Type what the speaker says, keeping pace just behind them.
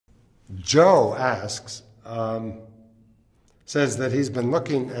Joe asks, says that he's been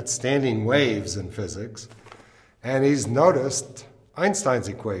looking at standing waves in physics, and he's noticed Einstein's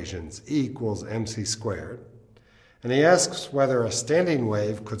equations, E equals mc squared, and he asks whether a standing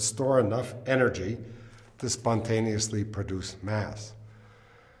wave could store enough energy to spontaneously produce mass.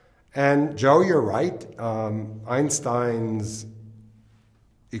 And Joe, you're right. Einstein's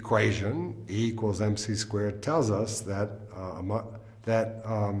equation, E equals mc squared, tells us that,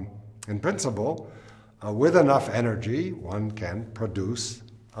 in principle, with enough energy, one can produce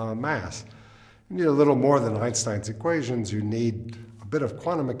mass. You need a little more than Einstein's equations. You need a bit of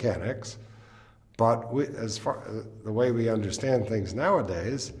quantum mechanics. But the way we understand things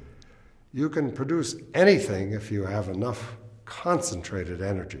nowadays, you can produce anything if you have enough concentrated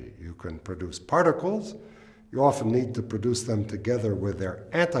energy. You can produce particles. You often need to produce them together with their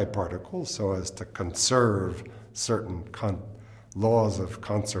antiparticles so as to conserve certain laws of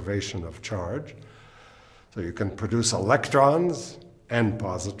conservation of charge. So you can produce electrons and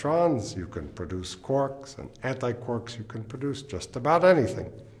positrons. You can produce quarks and antiquarks. You can produce just about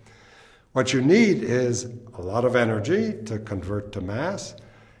anything. What you need is a lot of energy to convert to mass,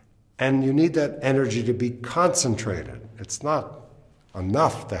 and you need that energy to be concentrated. It's not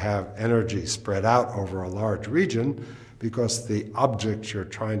enough to have energy spread out over a large region because the objects you're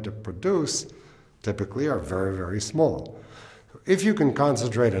trying to produce typically are very, very small. If you can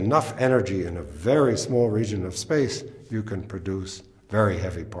concentrate enough energy in a very small region of space, you can produce very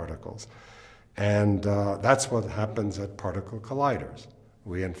heavy particles. And that's what happens at particle colliders.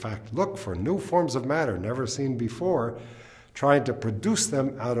 We, in fact, look for new forms of matter never seen before, trying to produce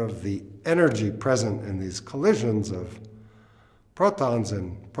them out of the energy present in these collisions of protons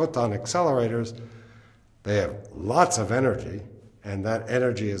and proton accelerators. They have lots of energy, and that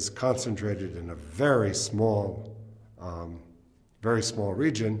energy is concentrated in a very small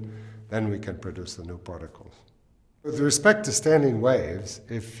region. Then we can produce the new particles. With respect to standing waves,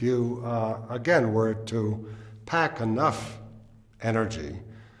 if you, again, were to pack enough energy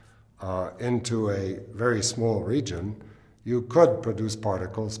into a very small region, you could produce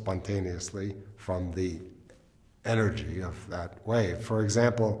particles spontaneously from the energy of that wave. For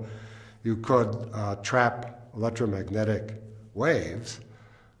example, you could trap electromagnetic waves,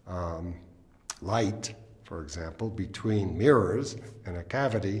 light, for example, between mirrors in a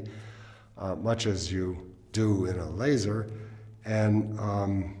cavity, much as you do in a laser. And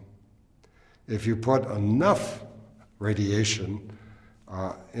if you put enough radiation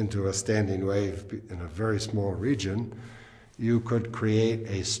into a standing wave in a very small region, you could create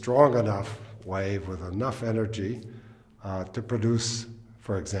a strong enough wave with enough energy to produce,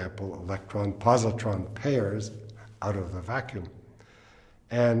 for example, electron-positron pairs out of the vacuum.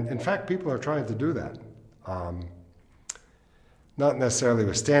 And in fact, people are trying to do that. Not necessarily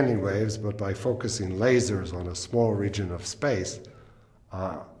with standing waves, but by focusing lasers on a small region of space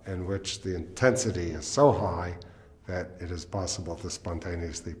in which the intensity is so high that it is possible to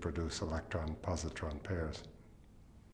spontaneously produce electron-positron pairs.